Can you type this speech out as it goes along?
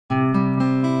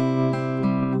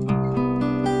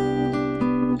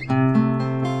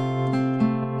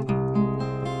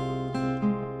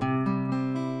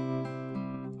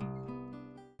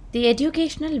The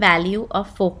Educational Value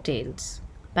of Folk Tales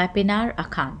by Pinar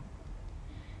Akhan.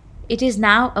 It is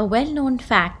now a well known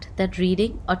fact that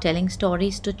reading or telling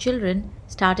stories to children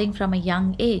starting from a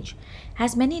young age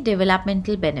has many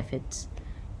developmental benefits.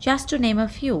 Just to name a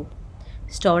few,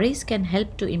 stories can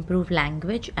help to improve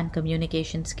language and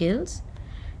communication skills,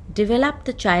 develop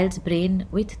the child's brain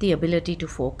with the ability to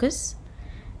focus,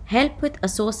 help with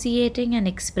associating and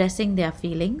expressing their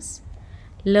feelings,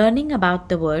 learning about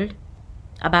the world,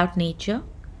 about nature,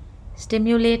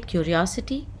 stimulate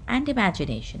curiosity and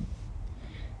imagination.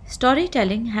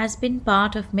 Storytelling has been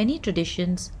part of many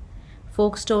traditions,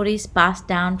 folk stories passed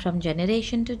down from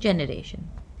generation to generation.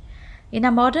 In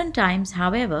our modern times,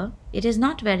 however, it is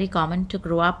not very common to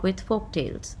grow up with folk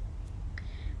tales.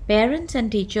 Parents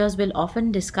and teachers will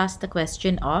often discuss the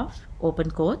question of,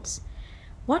 open quotes,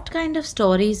 what kind of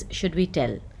stories should we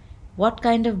tell? What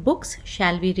kind of books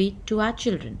shall we read to our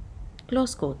children?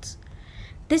 Close quotes.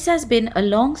 This has been a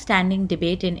long standing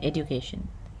debate in education.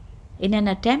 In an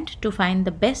attempt to find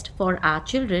the best for our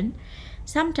children,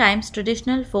 sometimes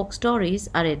traditional folk stories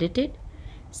are edited,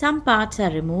 some parts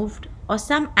are removed, or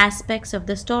some aspects of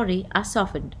the story are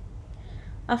softened.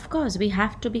 Of course, we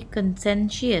have to be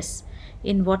conscientious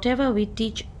in whatever we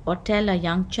teach or tell a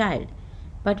young child,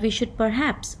 but we should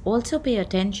perhaps also pay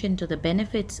attention to the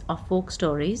benefits of folk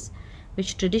stories,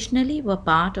 which traditionally were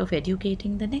part of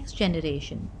educating the next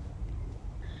generation.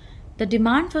 The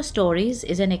demand for stories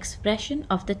is an expression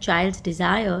of the child's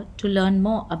desire to learn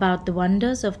more about the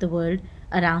wonders of the world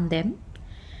around them,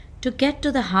 to get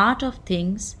to the heart of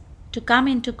things, to come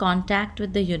into contact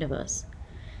with the universe.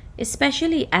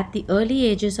 Especially at the early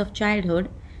ages of childhood,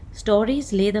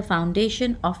 stories lay the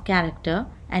foundation of character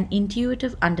and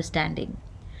intuitive understanding.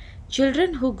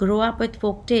 Children who grow up with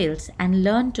folk tales and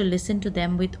learn to listen to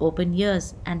them with open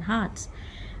ears and hearts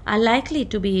are likely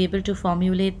to be able to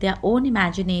formulate their own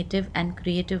imaginative and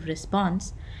creative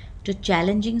response to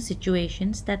challenging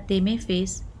situations that they may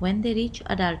face when they reach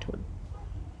adulthood.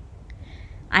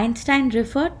 Einstein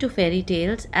referred to fairy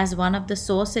tales as one of the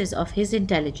sources of his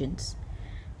intelligence.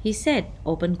 He said,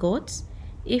 open quotes,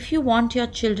 if you want your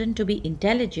children to be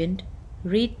intelligent,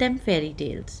 read them fairy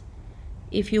tales.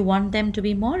 If you want them to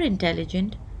be more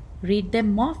intelligent, read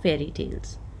them more fairy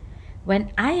tales.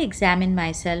 When I examine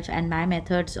myself and my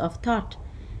methods of thought,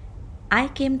 I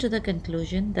came to the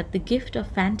conclusion that the gift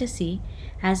of fantasy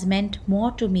has meant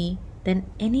more to me than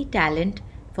any talent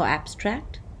for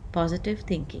abstract, positive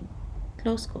thinking.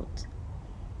 Close quotes.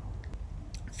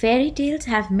 Fairy tales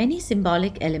have many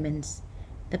symbolic elements: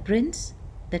 the prince,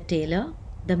 the tailor,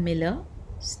 the miller,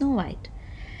 Snow White.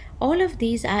 All of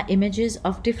these are images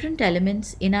of different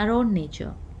elements in our own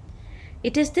nature.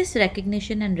 It is this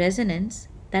recognition and resonance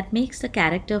that makes the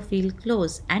character feel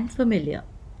close and familiar.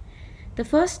 The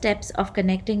first steps of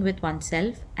connecting with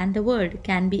oneself and the world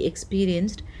can be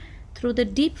experienced through the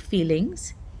deep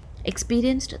feelings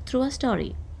experienced through a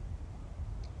story.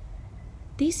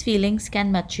 These feelings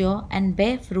can mature and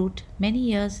bear fruit many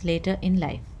years later in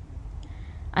life.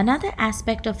 Another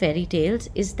aspect of fairy tales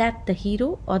is that the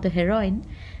hero or the heroine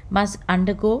must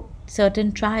undergo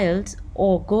certain trials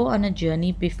or go on a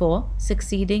journey before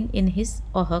succeeding in his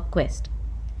or her quest.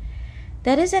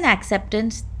 There is an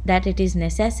acceptance that it is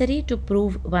necessary to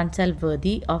prove oneself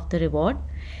worthy of the reward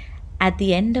at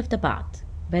the end of the path,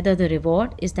 whether the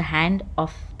reward is the hand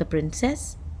of the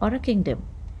princess or a kingdom.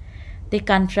 They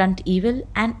confront evil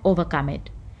and overcome it.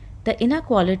 The inner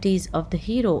qualities of the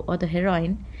hero or the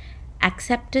heroine,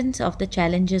 acceptance of the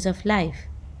challenges of life,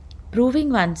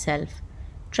 proving oneself,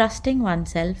 trusting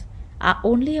oneself are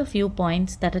only a few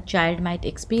points that a child might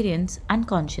experience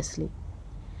unconsciously.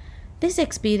 This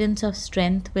experience of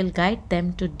strength will guide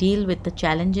them to deal with the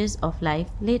challenges of life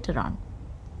later on.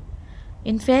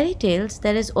 In fairy tales,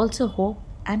 there is also hope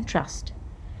and trust.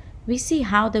 We see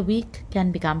how the weak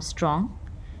can become strong,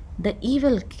 the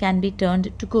evil can be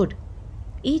turned to good.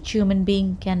 Each human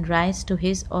being can rise to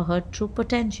his or her true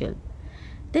potential.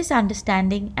 This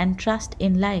understanding and trust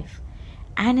in life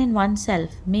and in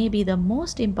oneself may be the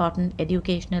most important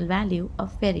educational value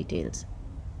of fairy tales.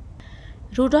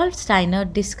 Rudolf Steiner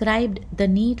described the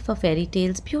need for fairy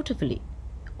tales beautifully.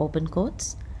 Open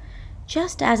quotes.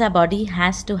 Just as our body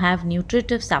has to have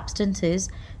nutritive substances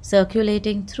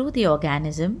circulating through the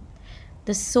organism,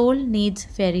 the soul needs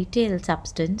fairy tale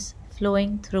substance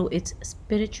flowing through its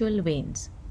spiritual veins.